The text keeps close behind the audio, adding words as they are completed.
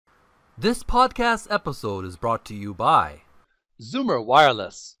This podcast episode is brought to you by Zoomer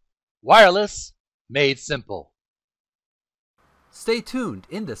Wireless. Wireless made simple. Stay tuned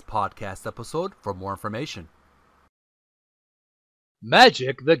in this podcast episode for more information.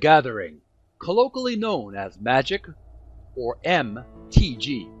 Magic the Gathering, colloquially known as Magic or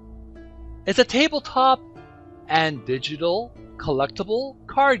MTG. It's a tabletop and digital collectible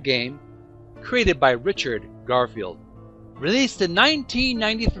card game created by Richard Garfield. Released in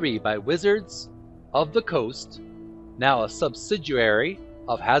 1993 by Wizards of the Coast, now a subsidiary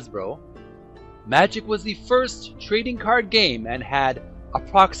of Hasbro, Magic was the first trading card game and had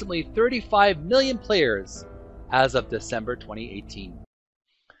approximately 35 million players as of December 2018.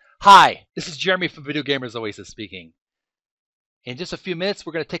 Hi, this is Jeremy from Video Gamers Oasis speaking. In just a few minutes,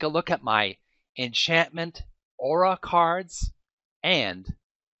 we're going to take a look at my Enchantment Aura cards and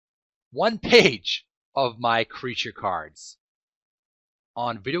one page of my creature cards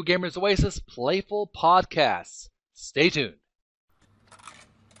on Video Gamers Oasis Playful Podcasts. Stay tuned.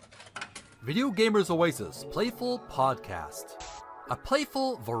 Video Gamers Oasis Playful Podcast, a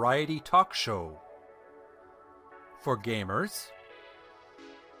playful variety talk show for gamers,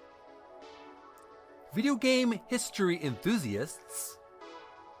 video game history enthusiasts,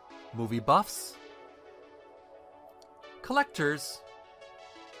 movie buffs, collectors,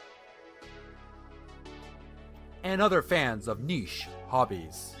 and other fans of niche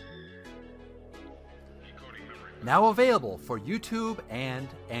hobbies. Now available for YouTube and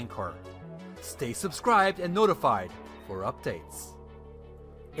Anchor. Stay subscribed and notified for updates.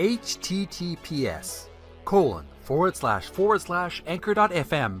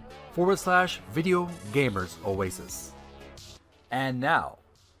 https://anchor.fm/Video Gamers Oasis. And now,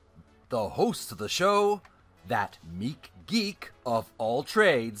 the host of the show, that meek geek of all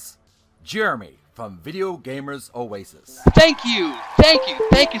trades, Jeremy from Video Gamers Oasis. Thank you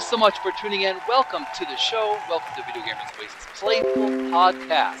so much for tuning in. Welcome to the show. Welcome to Video Gamers Oasis Playful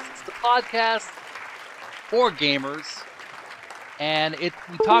Podcast. It's the podcast for gamers, and we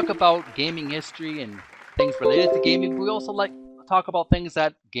talk about gaming history and things related to gaming. We also like to talk about things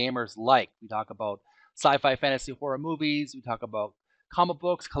that gamers like. We talk about sci-fi, fantasy, horror movies. We talk about comic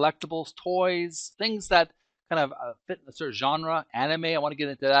books, collectibles, toys, things that kind of fit in a certain genre. Anime, I want to get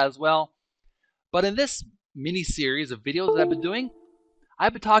into that as well. But in this mini-series of videos that I've been doing,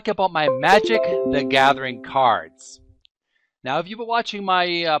 I've been talking about my Magic the Gathering cards. Now, if you've been watching my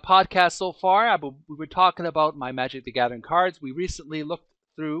podcast so far, we were talking about my Magic the Gathering cards. We recently looked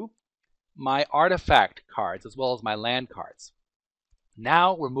through my artifact cards as well as my land cards.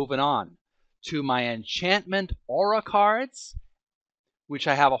 Now we're moving on to my Enchantment Aura cards, which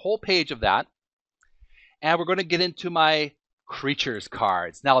I have a whole page of that. And we're going to get into my creatures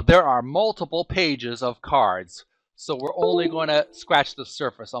cards. Now, there are multiple pages of cards, so we're only going to scratch the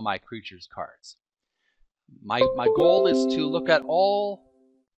surface on my creatures cards. My goal is to look at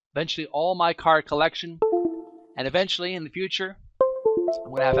eventually all my card collection, and eventually in the future I'm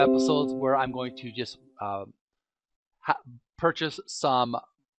going to have episodes where I'm going to just purchase some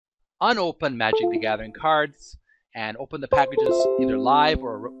unopened Magic the Gathering cards and open the packages either live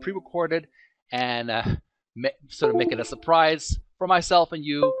or pre-recorded and sort of make it a surprise for myself and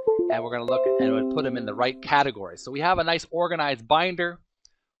you, and we're going to look and put them in the right category. So we have a nice organized binder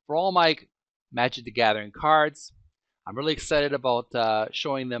for all my Magic the Gathering cards. I'm really excited about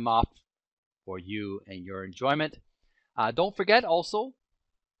showing them off for you and your enjoyment. Don't forget also,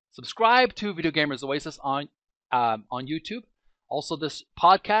 subscribe to Video Gamers Oasis on YouTube. Also this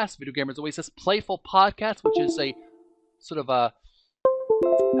podcast, Video Gamers Oasis Playful Podcast, which is a sort of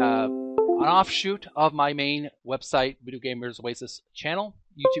an offshoot of my main website, Video Gamers Oasis channel,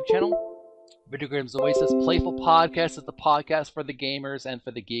 YouTube channel. Video Gamers Oasis Playful Podcast is the podcast for the gamers and for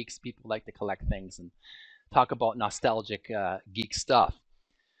the geeks, people who like to collect things and talk about nostalgic geek stuff.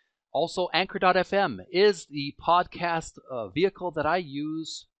 Also, Anchor.fm is the podcast vehicle that I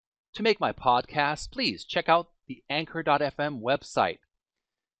use to make my podcast. Please check out the Anchor.fm website.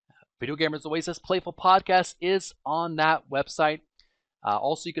 Video Gamers Oasis Playful Podcast is on that website.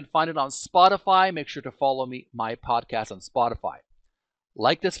 Also, you can find it on Spotify. Make sure to follow my podcast on Spotify.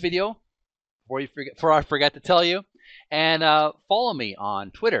 Like this video before I forget to tell you, and follow me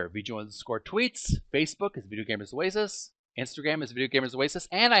on Twitter, VG_tweets. Facebook is Video Gamers Oasis. Instagram is Video Gamers Oasis,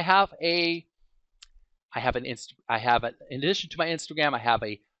 and in addition to my Instagram, I have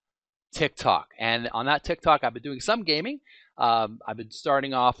a TikTok, and on that TikTok, I've been doing some gaming. I've been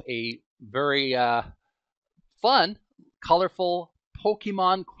starting off a very fun, colorful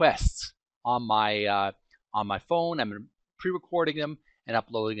Pokemon quests on my phone. I'm pre-recording them and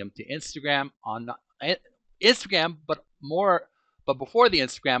uploading them to Instagram. But before the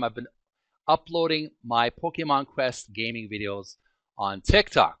Instagram, I've been uploading my Pokemon Quest gaming videos on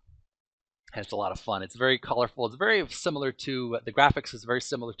TikTok. And it's a lot of fun. It's very colorful. It's very similar to, the graphics is very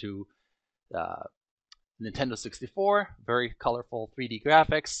similar to Nintendo 64. Very colorful 3D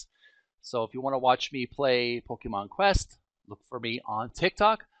graphics. So if you want to watch me play Pokemon Quest, look for me on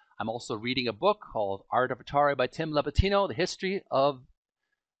TikTok. I'm also reading a book called Art of Atari by Tim Levatino, the history of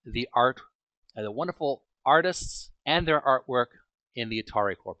the art, the wonderful artists and their artwork in the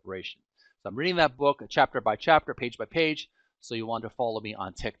Atari Corporation. So I'm reading that book chapter by chapter, page by page, so you want to follow me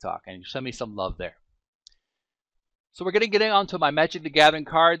on TikTok and send me some love there. So we're going to get on to my Magic the Gathering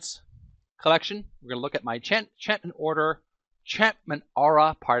cards collection. We're going to look at my Enchantment Aura,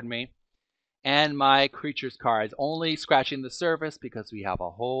 and my creatures cards, only scratching the surface because we have a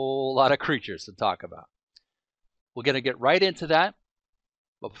whole lot of creatures to talk about. We're going to get right into that.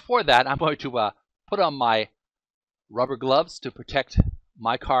 But before that, I'm going to put on my rubber gloves to protect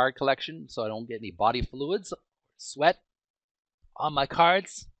my card collection so I don't get any body fluids or sweat on my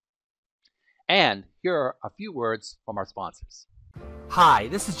cards. And here are a few words from our sponsors. Hi,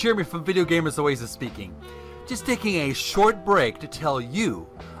 this is Jeremy from Video Gamers Oasis speaking. Just taking a short break to tell you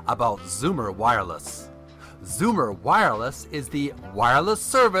about Zoomer Wireless. Zoomer Wireless is the wireless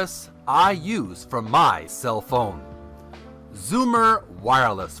service I use for my cell phone. Zoomer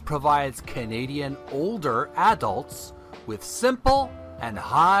Wireless provides Canadian older adults with simple and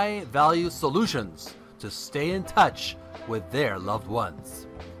high-value solutions to stay in touch with their loved ones.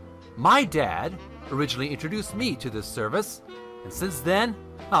 My dad originally introduced me to this service, and since then,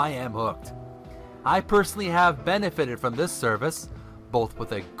 I am hooked. I personally have benefited from this service, both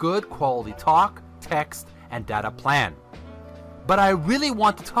with a good quality talk, text, and data plan. But I really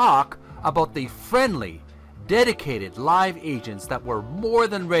want to talk about the friendly, dedicated live agents that were more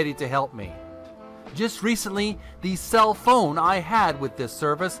than ready to help me. Just recently, the cell phone I had with this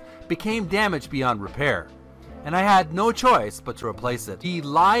service became damaged beyond repair, and I had no choice but to replace it. The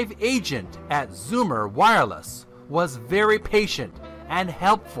live agent at Zoomer Wireless was very patient and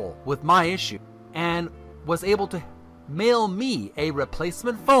helpful with my issue, and was able to mail me a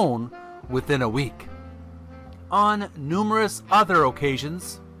replacement phone within a week. On numerous other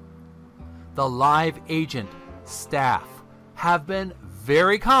occasions, the live agent staff have been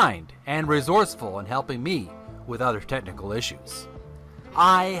very kind and resourceful in helping me with other technical issues.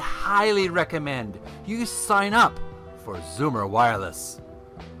 I highly recommend you sign up for Zoomer Wireless.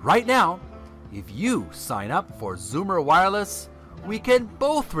 Right now, if you sign up for Zoomer Wireless, we can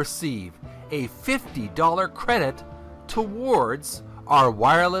both receive a $50 credit towards our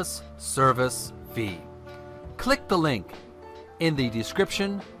wireless service fee. Click the link in the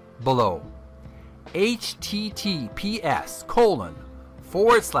description below.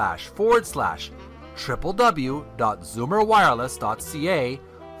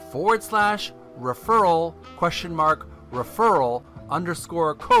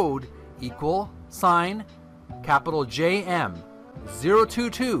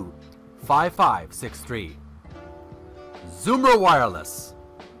 $JM0225563. Zoomer Wireless.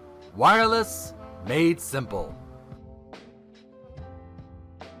 Wireless made simple.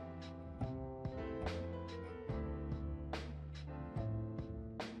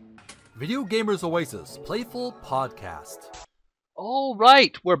 Video Gamers Oasis Playful Podcast. All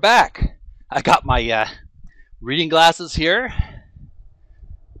right, we're back. I got my reading glasses here,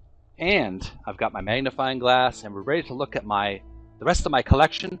 and I've got my magnifying glass, and we're ready to look at the rest of my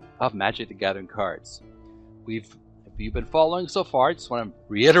collection of Magic the Gathering cards. If you've been following so far, I just want to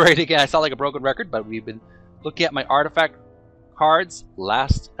reiterate again, I sound like a broken record, but we've been looking at my artifact cards.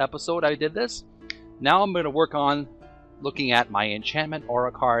 Last episode I did this. Now I'm going to work on looking at my Enchantment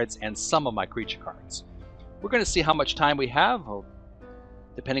Aura cards and some of my creature cards. We're going to see how much time we have.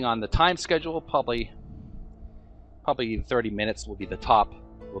 Depending on the time schedule, probably 30 minutes will be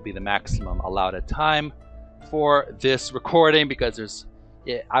the maximum allowed time for this recording, because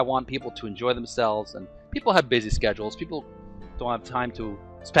I want people to enjoy themselves, and people have busy schedules. People don't have time to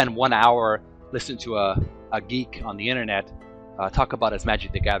spend 1 hour listening to a geek on the internet talk about his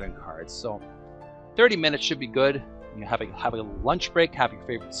Magic the Gathering cards. So 30 minutes should be good. You have a lunch break, have your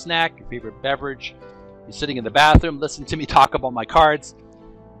favorite snack, your favorite beverage. You're sitting in the bathroom, listening to me talk about my cards.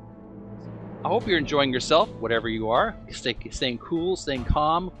 I hope you're enjoying yourself, whatever you are. Staying cool, staying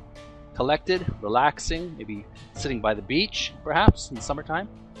calm, collected, relaxing, maybe sitting by the beach, perhaps, in the summertime.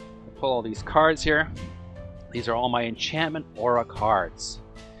 I'll pull all these cards here. These are all my Enchantment Aura cards.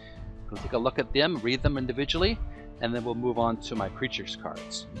 We'll take a look at them, read them individually, and then we'll move on to my creatures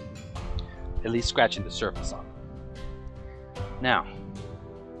cards. At least scratching the surface on them. Now,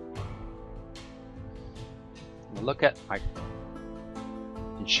 look at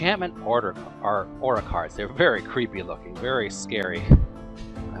Enchantment aura cards. They're very creepy looking, very scary.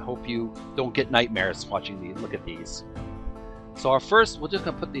 I hope you don't get nightmares watching these. Look at these. So we're just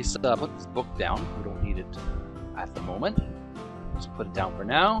gonna put this book down. We don't need it at the moment. Just put it down for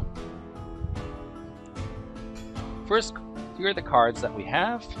now. First, here are the cards that we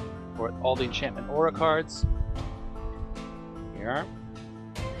have for all the Enchantment aura cards. Here.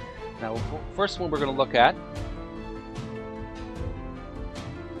 Now, first one we're going to look at,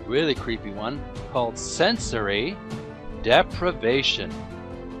 really creepy one, called Sensory Deprivation.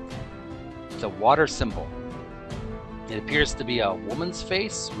 It's a water symbol. It appears to be a woman's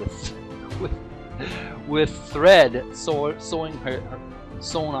face with thread sewn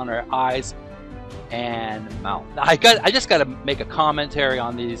on her eyes and mouth. Now, I just got to make a commentary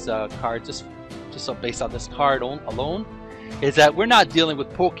on these cards, just so based on this card alone, is that we're not dealing with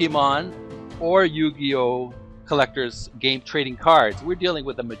Pokemon or Yu-Gi-Oh! Collectors game trading cards. We're dealing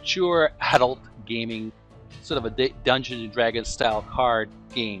with a mature adult gaming, sort of a Dungeons and Dragons style card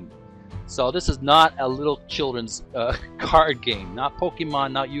game. So this is not a little children's card game, not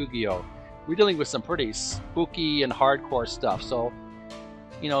Pokemon, not Yu-Gi-Oh! We're dealing with some pretty spooky and hardcore stuff. So,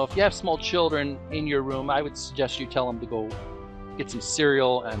 you know, if you have small children in your room, I would suggest you tell them to go get some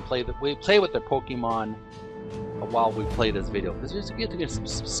cereal and play with their Pokemon while we play this video, because you get to get some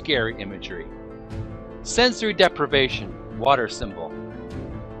scary imagery. Sensory Deprivation, water symbol.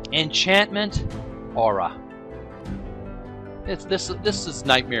 Enchantment aura. This is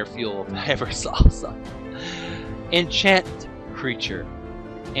nightmare fuel if I ever saw some. Enchant creature.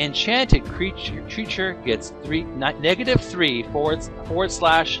 Enchanted creature gets -3 /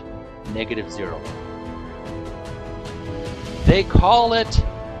 -0. They call it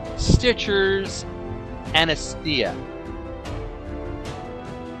Stitcher's anesthesia.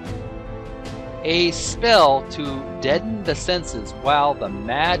 A spell to deaden the senses while the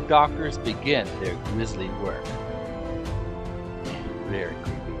mad doctors begin their grisly work. Very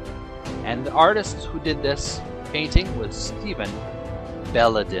creepy. And the artist who did this painting was Stephen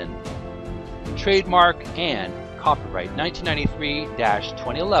Belladin. Trademark and copyright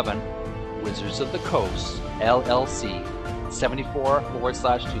 1993-2011, Wizards of the Coast, LLC,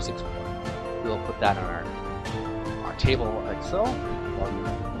 74/264. We'll put that on our table like so.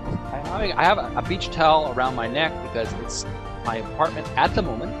 I have a beach towel around my neck because it's my apartment at the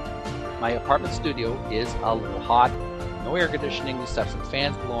moment. My apartment studio is a little hot, no air conditioning, just have some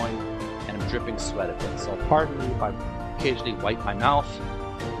fans blowing, and I'm dripping sweat a bit. So pardon me if I occasionally wipe my mouth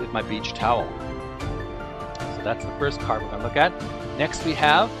with my beach towel. So that's the first card we're going to look at. Next we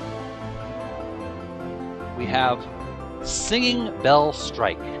have Singing Bell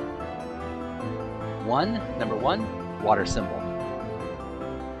Strike. Number one, water symbol.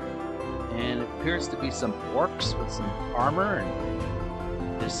 And it appears to be some orcs with some armor, and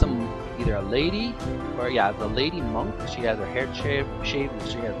there's either a lady, or the lady monk. She has her hair shaved, and she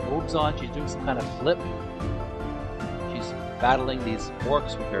has robes on. She's doing some kind of flip. She's battling these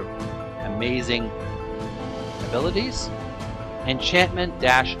orcs with her amazing abilities. Enchantment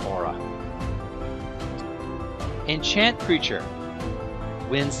aura. Enchant creature.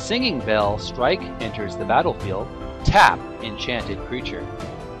 When Singing Bell Strike enters the battlefield, tap Enchanted creature.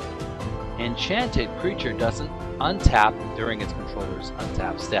 Enchanted creature doesn't untap during its controller's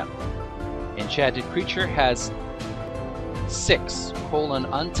untap step. Enchanted creature has 6 :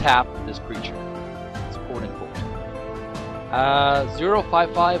 untap this creature. It's quote unquote.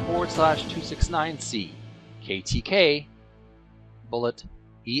 055/269C. KTK. Bullet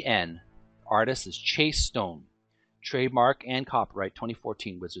EN. Artist is Chase Stone. Trademark and copyright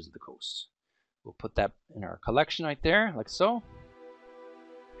 2014 Wizards of the Coast. We'll put that in our collection right there, like so.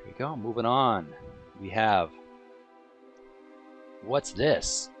 Here we go. Moving on. We have... What's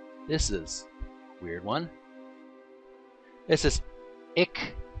this? This is a weird one. This is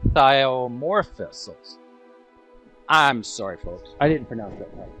Ichthyomorphosis. I'm sorry, folks. I didn't pronounce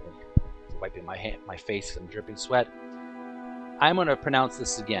that right. Wiping my face and dripping sweat. I'm going to pronounce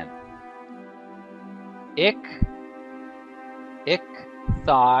this again.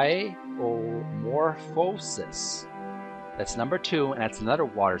 Ichthyomorphosis. That's number 2, and that's another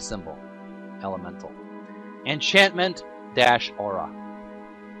water symbol. Elemental. Enchantment aura.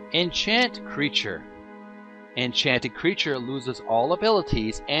 Enchant creature. Enchanted creature loses all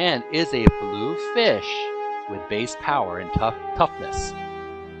abilities and is a blue fish with base power and toughness.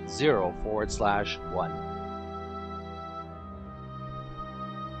 0/1.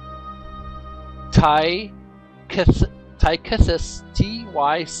 Tychithus, Tychithis.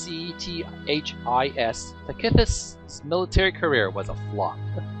 Tychithus' military career was a flop.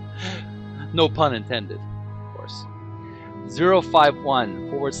 No pun intended, of course.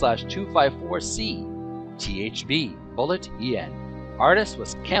 051/254C THB Bullet EN. Artist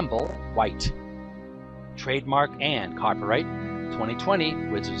was Campbell White. Trademark and copyright 2020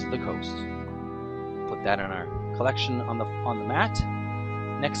 Wizards of the Coast. Put that in our collection on the mat.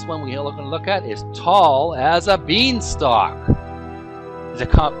 Next one we're going to look at is Tall as a Beanstalk.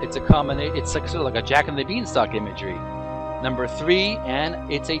 It's like sort of like a Jack and the Beanstalk imagery. Number 3, and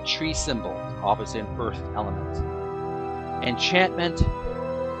it's a tree symbol, obviously an earth element. Enchantment.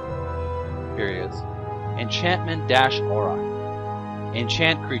 Here he is. Enchantment-Aura.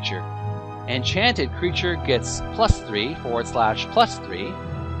 Enchant creature. Enchanted creature gets +3/+3,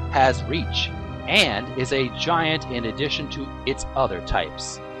 has reach, and is a giant in addition to its other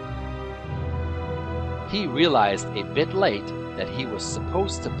types. He realized a bit late that he was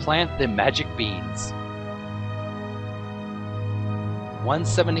supposed to plant the magic beans.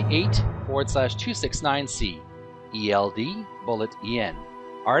 178/269C ELD Bullet EN.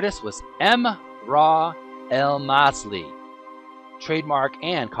 Artist was M. Ra El Masli. Trademark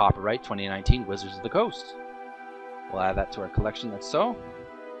and copyright 2019 Wizards of the Coast. We'll add that to our collection like so.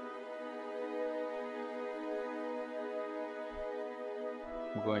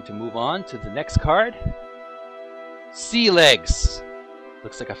 We're going to move on to the next card. Sea Legs.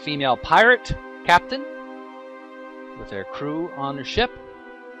 Looks like a female pirate captain with their crew on her ship.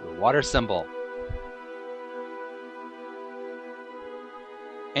 The water symbol.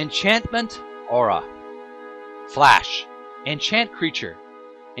 Enchantment Aura. Flash. Enchant creature.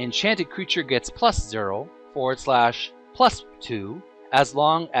 Enchanted creature gets +0/+2 as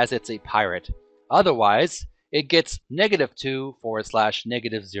long as it's a pirate. Otherwise, it gets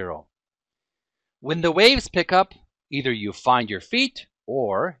 -2/-0. When the waves pick up, either you find your feet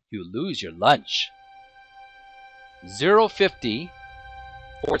or you lose your lunch.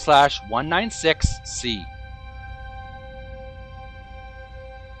 050/196C.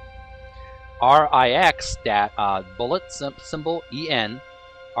 RIX bullet symbol EN.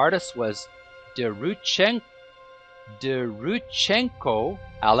 Artist was Deruchenko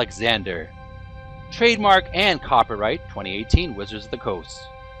Alexander. Trademark and copyright 2018 Wizards of the Coast.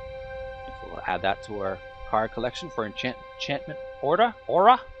 We'll add that to our card collection for Enchantment Aura.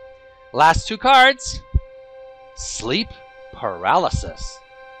 Last 2 cards. Sleep Paralysis.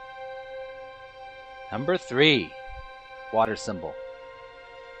 Number 3. Water symbol.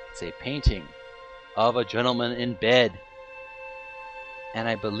 It's a painting of a gentleman in bed. And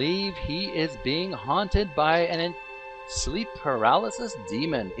I believe he is being haunted by an sleep paralysis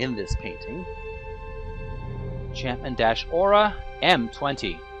demon in this painting. Enchantment-Aura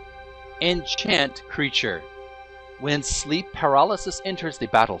M20. Enchant creature. When sleep paralysis enters the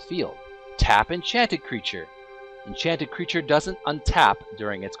battlefield, tap enchanted creature. Enchanted creature doesn't untap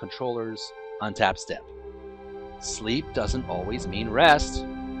during its controller's untap step. Sleep doesn't always mean rest.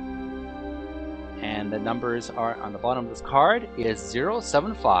 And the numbers are on the bottom of this card is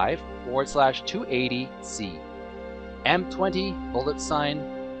 075/280C. M20 bullet sign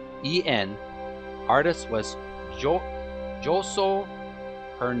EN. Artist was Joso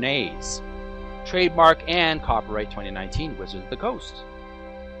Hernandez. Trademark and copyright 2019 Wizards of the Coast.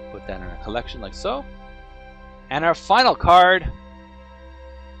 Put that in our collection like so. And our final card.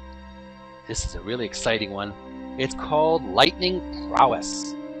 This is a really exciting one. It's called Lightning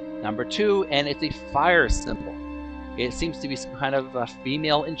Prowess. Number 2, and it's a fire symbol. It seems to be some kind of a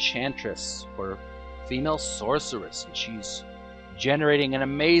female enchantress or female sorceress, and she's generating an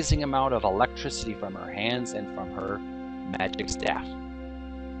amazing amount of electricity from her hands and from her magic staff.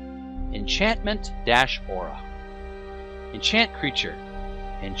 Enchantment-Aura. Enchant creature.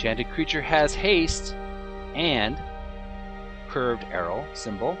 Enchanted creature has haste and curved arrow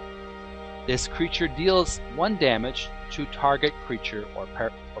symbol. This creature deals 1 damage to target creature or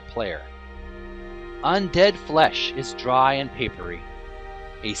player. Undead flesh is dry and papery.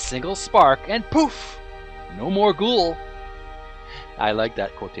 A single spark and poof! No more ghoul. I like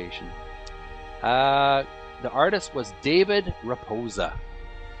that quotation. The artist was David Raposa.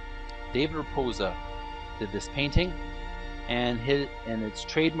 David Raposa did this painting, and its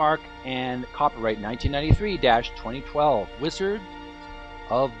trademark and copyright 1993-2012 Wizard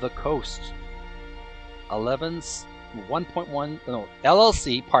of the Coast. 1.1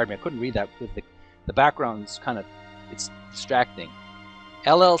 LLC. Pardon me, I couldn't read that with the background's kind of it's distracting.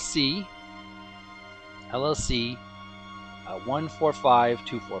 LLC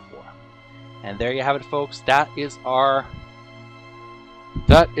 145244. And there you have it, folks. That is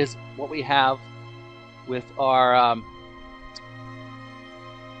what we have with our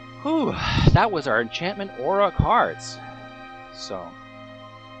that was our Enchantment Aura cards. So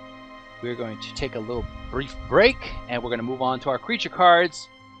we're going to take a little brief break, and we're going to move on to our creature cards.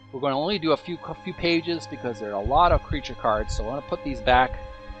 We're going to only do a few pages because there are a lot of creature cards, so I want to put these back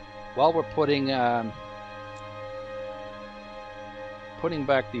while we're putting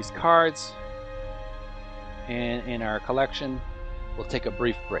back these cards in our collection. We'll take a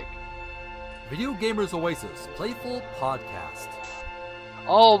brief break. Video Gamers Oasis Playful Podcast.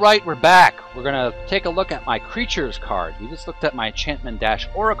 All right, we're back. We're going to take a look at my creatures cards. We just looked at my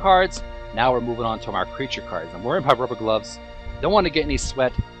Enchantment-Aura cards. Now we're moving on to our creature cards. I'm wearing my rubber gloves. Don't want to get any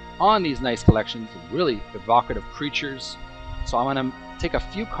sweat on these nice collections of really evocative creatures. So I'm going to take a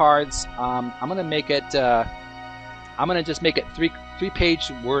few cards. I'm going to make it. I'm going to just make it three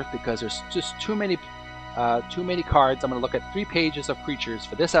page worth because there's just too many cards. I'm going to look at 3 pages of creatures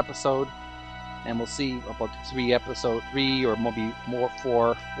for this episode, and we'll see about 3 or maybe more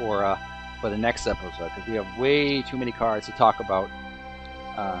 4 for the next episode because we have way too many cards to talk about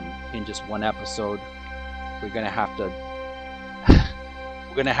in just one episode. We're going to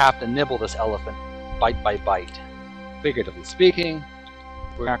have to nibble this elephant bite by bite. Figuratively speaking,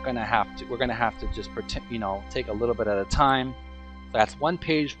 we're going to have to just pretend, take a little bit at a time. That's 1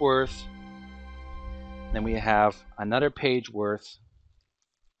 page worth. Then we have another page worth.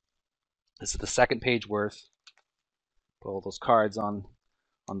 This is the 2nd page worth. Put all those cards on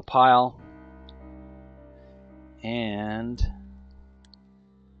the pile. And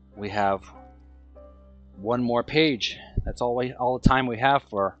we have 1 more page. That's all the time we have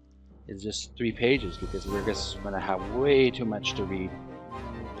for is just 3 pages because we're just going to have way too much to read.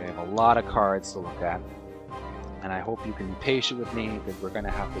 We have a lot of cards to look at. And I hope you can be patient with me because we're going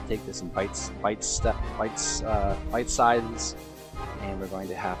to have to take this in bite sizes, and we're going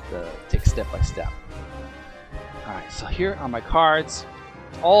to have to take step by step. Alright, so here are my cards,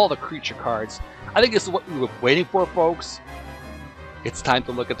 all the creature cards. I think this is what we were waiting for, folks. It's time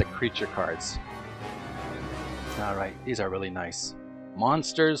to look at the creature cards. Alright, these are really nice.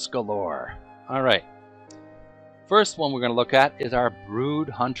 Monsters galore. Alright, first one we're going to look at is our Brood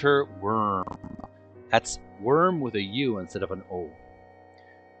Hunter Worm. That's worm with a U instead of an O.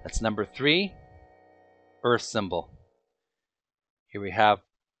 That's number 3, Earth symbol. Here we have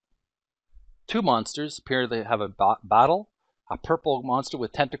 2 monsters appear to have a battle. A purple monster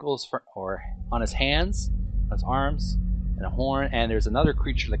with tentacles on his hands, on his arms, and a horn. And there's another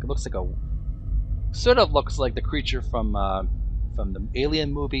creature that looks like the creature from the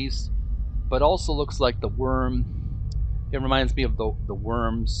Alien movies, but also looks like the worm. It reminds me of the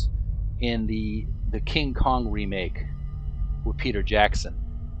worms in the King Kong remake with Peter Jackson.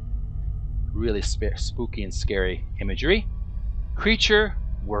 Really spooky and scary imagery. Creature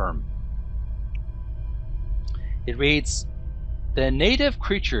Worm. It reads, the native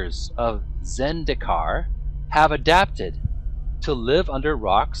creatures of Zendikar have adapted to live under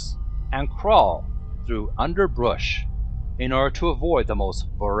rocks and crawl through underbrush in order to avoid the most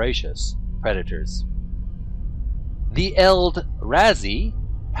voracious predators. The Eldrazi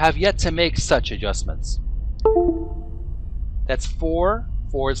have yet to make such adjustments. That's 4/3.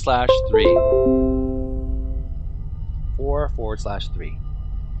 4/3.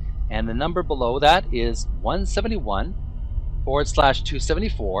 And the number below that is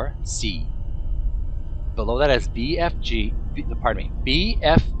 171/274C. Below that is BFZ,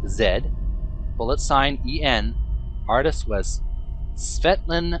 bullet sign EN. Artist was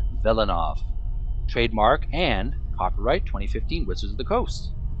Svetlin Velinov. Trademark and copyright 2015 Wizards of the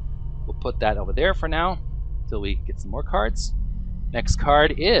Coast. We'll put that over there for now until we get some more cards. Next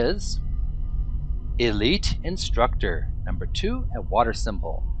card is Elite Instructor, number 2, a water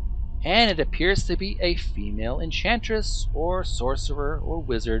symbol. And it appears to be a female enchantress or sorcerer or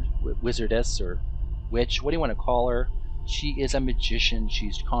wizardess or witch. What do you want to call her? She is a magician.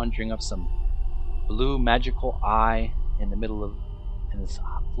 She's conjuring up some blue magical eye in the middle of, and it's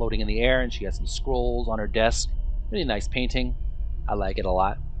floating in the air, and she has some scrolls on her desk. Really nice painting. I like it a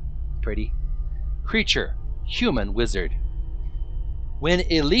lot. Pretty. Creature, human wizard. When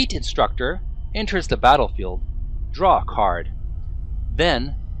Elite Instructor enters the battlefield, draw a card.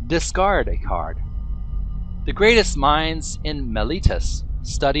 Then discard a card. The greatest minds in Meletus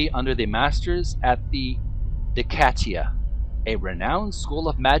study under the masters at the Decatia, a renowned school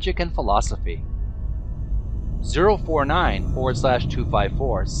of magic and philosophy.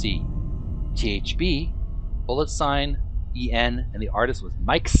 049/254C. THB, bullet sign EN, and the artist was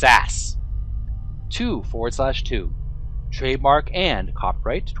Mike Sass. 2/2. Trademark and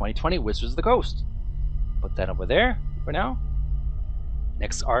copyright 2020 Wizards of the Coast. Put that over there for now.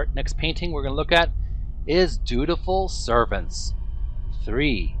 Next painting we're going to look at is Dutiful Servants.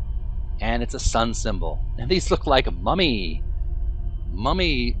 3. And it's a sun symbol. And these look like mummy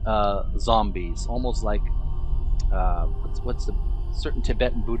mummy zombies, almost like what's the certain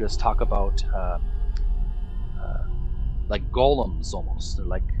Tibetan Buddhists talk about, like golems almost. They're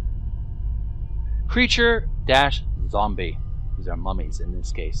like creature dash zombie. These are mummies in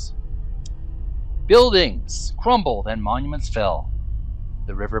this case. Buildings crumbled and monuments fell.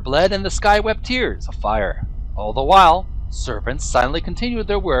 The river bled and the sky wept tears of fire. All the while, servants silently continued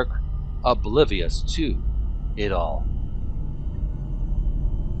their work, oblivious to it all.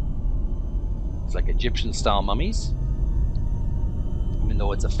 It's like Egyptian-style mummies. Even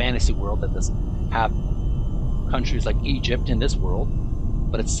though it's a fantasy world that doesn't have countries like Egypt in this world,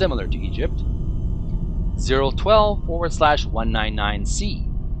 but it's similar to Egypt. 012/199C.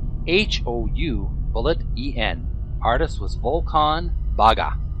 HOU bullet EN. Artist was Volkan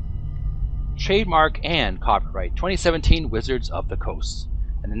Baga. Trademark and copyright 2017 Wizards of the Coast.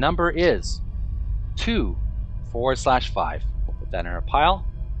 And the number is 2/5. We'll put that in our pile.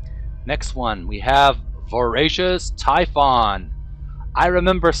 Next one, we have Voracious Typhon. I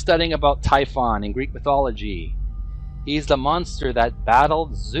remember studying about Typhon in Greek mythology. He's the monster that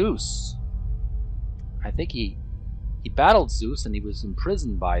battled Zeus. I think he battled Zeus and he was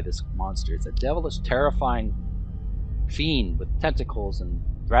imprisoned by this monster. It's a devilish, terrifying fiend with tentacles and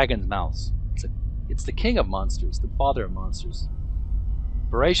dragon's mouths. It's the king of monsters, the father of monsters.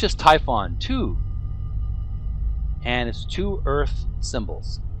 Voracious Typhon 2. And it's 2 earth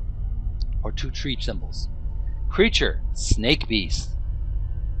symbols. Or 2 tree symbols. Creature, snake beast.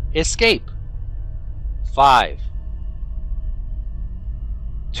 Escape, 5.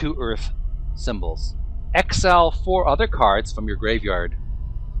 2 earth symbols. Exile 4 other cards from your graveyard.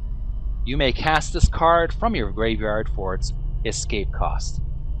 You may cast this card from your graveyard for its escape cost.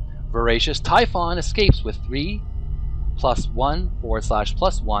 Voracious Typhon escapes with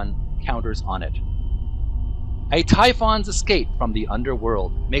 3+1/+1 counters on it. A Typhon's escape from the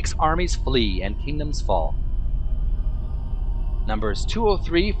underworld makes armies flee and kingdoms fall. Numbers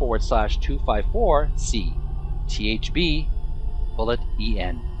 203/254C. THB bullet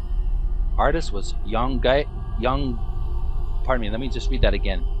EN. Artist was pardon me, let me just read that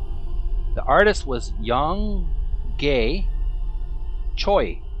again. The artist was Young-Gae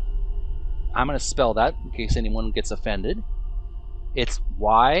Choi. I'm going to spell that in case anyone gets offended. It's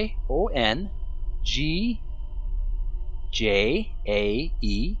YONGJAE.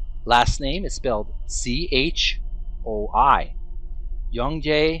 Last name is spelled CHOI.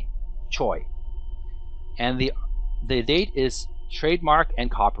 Young-Jae Choi. And the date is trademark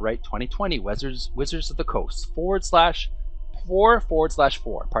and copyright 2020 Wizards of the Coast /4/4.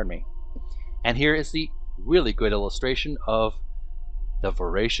 Pardon me. And here is the really good illustration of the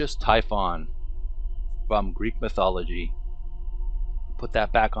Voracious Typhon from Greek mythology. Put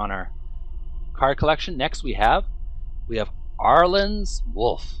that back on our card collection. Next we have Arlen's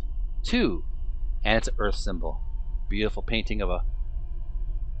Wolf 2, and it's an earth symbol. Beautiful painting of a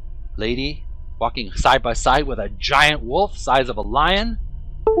lady walking side by side with a giant wolf size of a lion.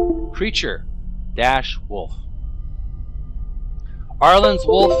 Creature dash wolf. Arlen's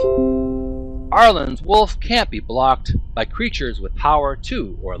wolf can't be blocked by creatures with power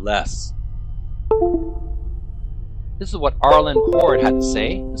 2 or less. This is what Arlen Cord had to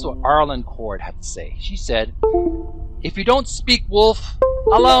say. She said, "If you don't speak wolf,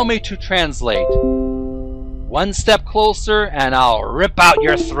 allow me to translate. One step closer and I'll rip out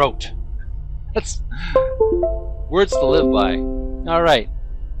your throat." That's words to live by. All right.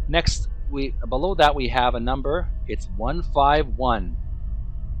 Next, below that we have a number. It's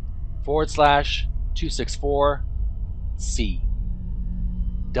 151/264C.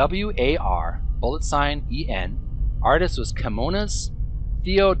 WAR $EN. Artist was Kimonas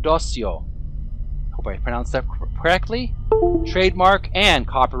Theodosio. Hope I pronounced that correctly. Trademark and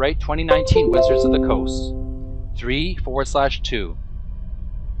copyright 2019 Wizards of the Coast 3/2.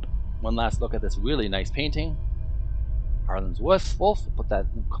 One last look at this really nice painting. Arlen's Wolf. Put that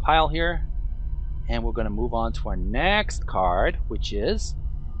in the pile here. And we're going to move on to our next card, which is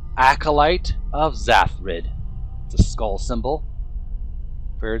Acolyte of Zathrid. It's a skull symbol.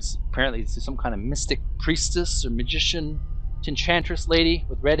 Apparently it's some kind of mystic priestess or magician, enchantress lady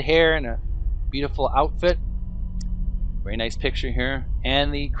with red hair and a beautiful outfit. Very nice picture here.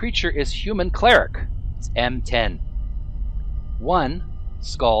 And the creature is Human Cleric. It's M10. 1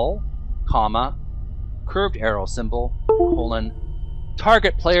 skull, comma, curved arrow symbol, colon,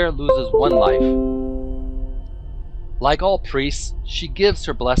 target player loses 1 life. Like all priests, she gives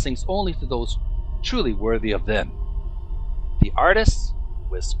her blessings only to those truly worthy of them. The artist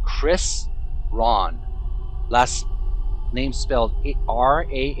was Chris Rahn. Last name spelled Rahn.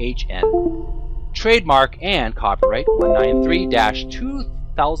 Trademark and copyright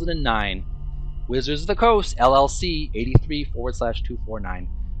 193-2009. Wizards of the Coast, LLC,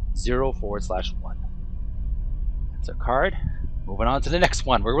 83/249-0/1. That's a card. Moving on to the next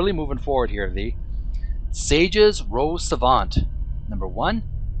one. We're really moving forward here. The Sage's Rose Savant, number 1,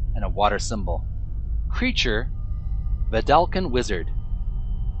 and a water symbol. Creature, Vedalken Wizard.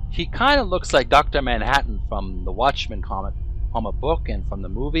 He kind of looks like Dr. Manhattan from the Watchmen comic book and from the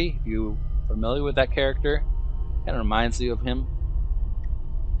movie. If you're familiar with that character, kind of reminds you of him.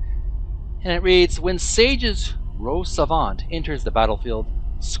 And it reads, when Sage's Rose Savant enters the battlefield,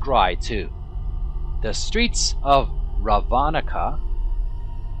 scry 2. The streets of Ravnica,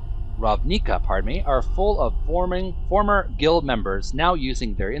 are full of former guild members now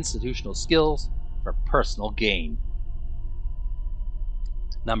using their institutional skills for personal gain.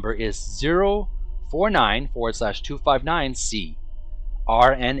 Number is 049/259C.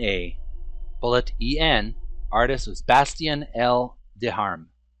 RNA. Bullet EN. Artist was Bastien L. Deharme.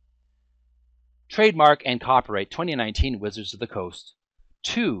 Trademark and copyright 2019 Wizards of the Coast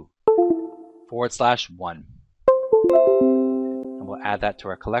 2/1. And we'll add that to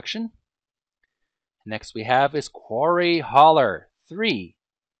our collection. Next we have is Quarry Holler 3,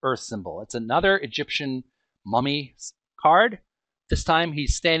 Earth symbol. It's another Egyptian mummy card. This time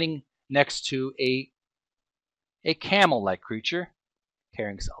he's standing next to a camel-like creature,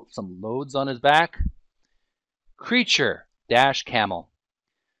 carrying some loads on his back. Creature - camel.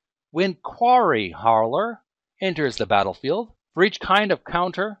 When Quarry Holler enters the battlefield, for each kind of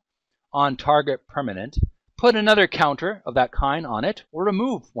counter on target permanent, put another counter of that kind on it or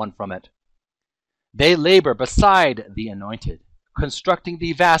remove one from it. They labor beside the anointed, constructing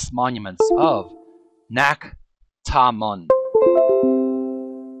the vast monuments of Nak-Tamun.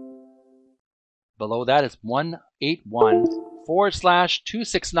 Below that is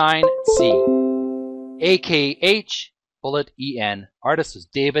 181/269C. AKH Bullet EN. Artist is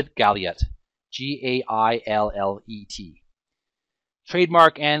David Galliot. Gaillet.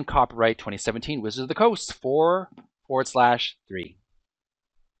 Trademark and copyright 2017 Wizards of the Coast 4/3.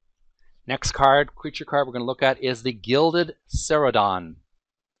 Next card, creature card we're going to look at is the Gilded Cerodon.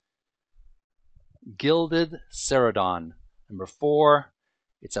 Gilded Cerodon. Number 4.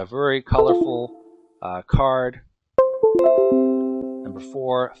 It's a very colorful card. Number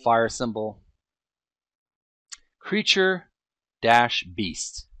 4, fire symbol. Creature -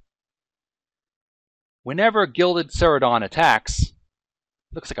 beast. Whenever Gilded Cerodon attacks,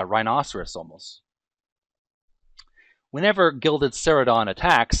 looks like a rhinoceros almost. Whenever Gilded Cerodon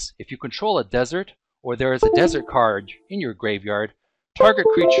attacks, if you control a desert or there is a desert card in your graveyard, target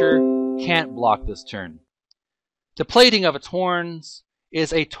creature can't block this turn. The plating of its horns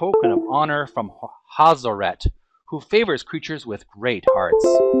is a token of honor from Hazoret, who favors creatures with great hearts.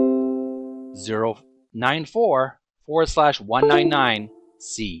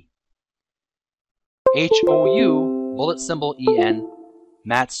 094/199C. HOU, bullet symbol EN,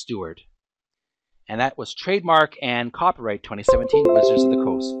 Matt Stewart. And that was trademark and copyright 2017 Wizards of the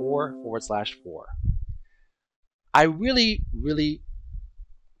Coast 4/4. I really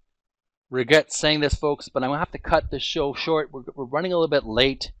regret saying this, folks, but I'm going to have to cut this show short. We're running a little bit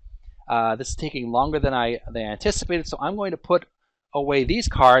late. This is taking longer than I anticipated, so I'm going to put away these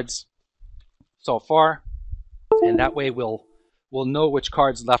cards so far, and that way we'll know which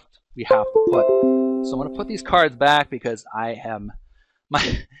cards left we have to put. So I'm going to put these cards back because I'm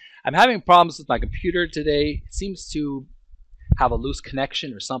having problems with my computer today. It seems to have a loose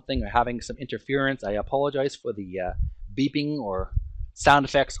connection or something, or having some interference. I apologize for the beeping or sound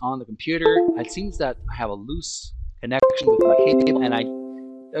effects on the computer. It seems that I have a loose connection with my cable, and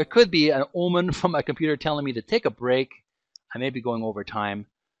it could be an omen from my computer telling me to take a break. I may be going over time.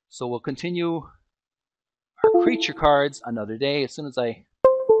 So we'll continue our creature cards another day. As soon as I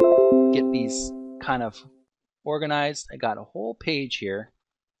get these kind of organized, I got a whole page here.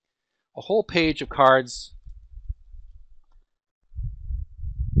 A whole page of cards.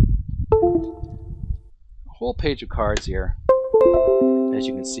 A whole page of cards here. As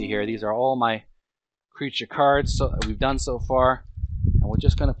you can see here, these are all my creature cards that we've done so far. And we're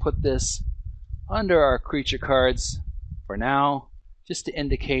just going to put this under our creature cards for now, just to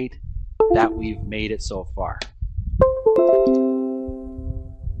indicate that we've made it so far.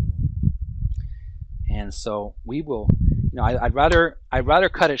 And so we will, I'd rather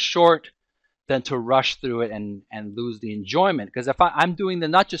cut it short than to rush through it and lose the enjoyment. Because if I'm doing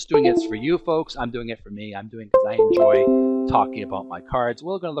not just doing it for you folks, I'm doing it for me. I'm doing it because I enjoy talking about my cards.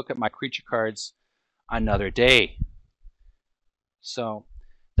 We're going to look at my creature cards another day. So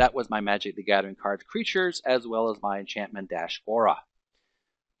that was my Magic the Gathering cards creatures, as well as my Enchantment - Aura.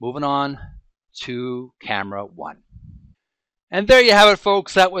 Moving on to camera 1. And there you have it,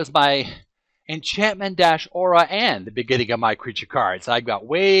 folks. That was my Enchantment-Aura and the beginning of my creature cards. I've got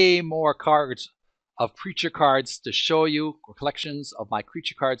way more cards of creature cards to show you, or collections of my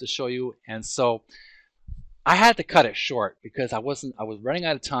creature cards to show you, and so I had to cut it short because I was running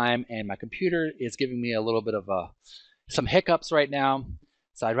out of time, and my computer is giving me a little bit of some hiccups right now.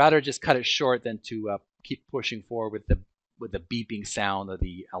 So I'd rather just cut it short than to keep pushing forward with the beeping sound of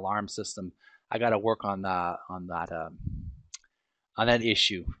the alarm system. I got to work on that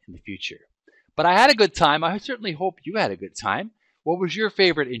issue in the future. But I had a good time. I certainly hope you had a good time. What was your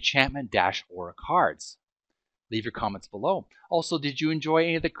favorite Enchantment-Aura cards? Leave your comments below. Also, did you enjoy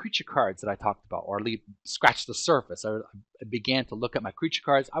any of the creature cards that I talked about, or scratch the surface? I began to look at my creature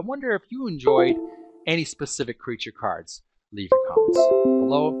cards. I wonder if you enjoyed any specific creature cards. Leave your comments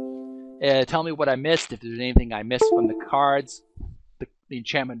below. Tell me what I missed, if there's anything I missed from the cards, the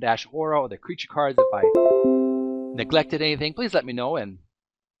Enchantment-Aura, or the creature cards. If I neglected anything, please let me know in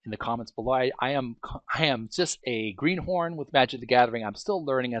the comments below. I am just a greenhorn with Magic the Gathering. I'm still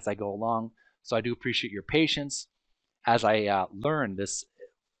learning as I go along. So I do appreciate your patience as I learn this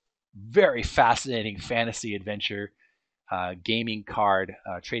very fascinating fantasy adventure gaming card,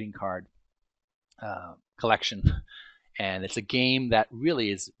 trading card collection. And it's a game that really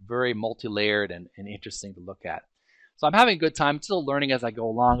is very multi-layered and interesting to look at. So I'm having a good time, still learning as I go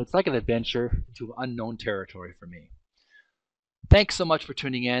along. It's like an adventure to unknown territory for me. Thanks so much for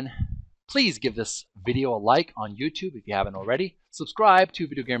tuning in. Please give this video a like on YouTube if you haven't already. Subscribe to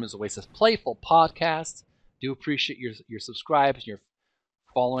Video Gamers Oasis Playful Podcast. Do appreciate your subscribes, your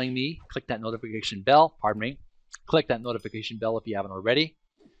following me. Click that notification bell. Click that notification bell if you haven't already.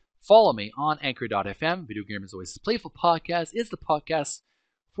 Follow me on Anchor.fm. Video Gamers Oasis Playful Podcast is the podcast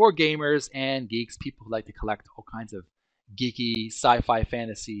for gamers and geeks, people who like to collect all kinds of geeky sci-fi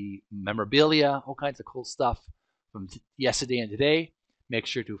fantasy memorabilia, all kinds of cool stuff from yesterday and today. Make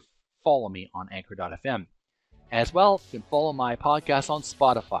sure to follow me on Anchor.fm. As well, you can follow my podcast on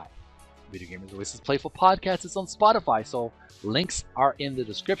Spotify. Video Gamers Oasis Playful Podcast is on Spotify, so links are in the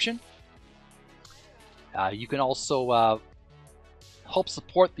description. You can also help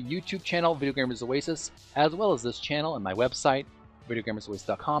support the YouTube channel, Video Gamers Oasis, as well as this channel and my website,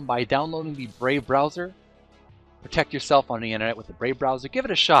 videogamersoasis.com, by downloading the Brave browser. Protect yourself on the internet with the Brave browser. Give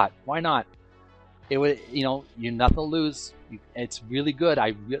it a shot. Why not? It would, you nothing to lose. It's really good.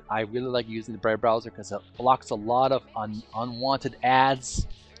 I really like using the Brave browser because it blocks a lot of unwanted ads,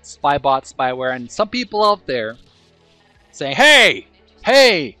 spy bots, spyware, and some people out there saying,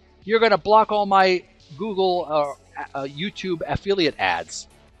 "Hey, you're gonna block all my Google or YouTube affiliate ads."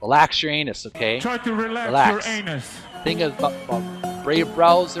 Relax your anus, okay? Try to relax your anus. Thing about Brave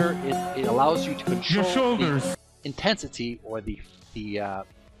browser is it allows you to control your shoulders, the intensity, or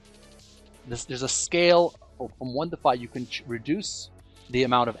there's a scale from 1 to 5. You can reduce the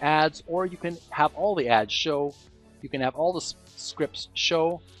amount of ads, or you can have all the ads show. You can have all the scripts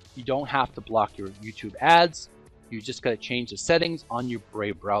show. You don't have to block your YouTube ads. You just gotta change the settings on your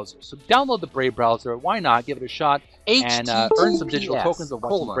Brave browser. So download the Brave browser. Why not? Give it a shot and earn some digital tokens of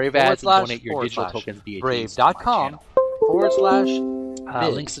watching Brave ads and donate your digital tokens via brave.com /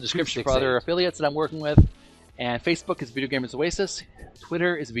 links in the description for other affiliates that I'm working with. And Facebook is Video Gamers Oasis.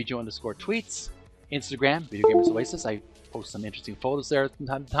 Twitter is VGO_tweets. Instagram, Video Gamers Oasis. I post some interesting photos there from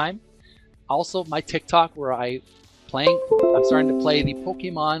time to time. Also, my TikTok, where I'm starting to play the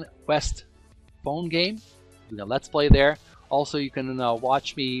Pokemon Quest phone game. Doing a Let's Play there. Also, you can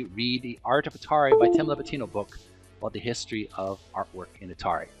watch me read The Art of Atari by Tim Levatino book about the history of artwork in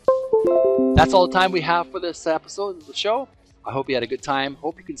Atari. That's all the time we have for this episode of the show. I hope you had a good time.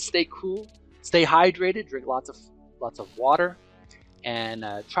 Hope you can stay cool, stay hydrated, drink lots of water, and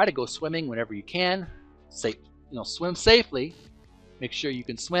try to go swimming whenever you can. Swim safely. Make sure you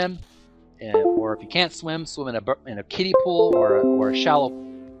can swim, or if you can't swim, swim in a kiddie pool or a shallow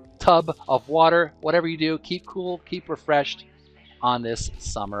tub of water. Whatever you do, keep cool, keep refreshed on this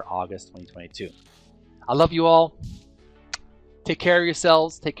summer, August 2022. I love you all. Take care of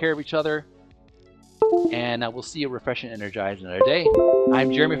yourselves. Take care of each other. And we'll see you refreshed and energized another day.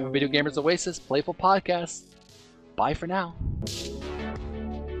 I'm Jeremy from Video Gamers Oasis Playful Podcast. Bye for now.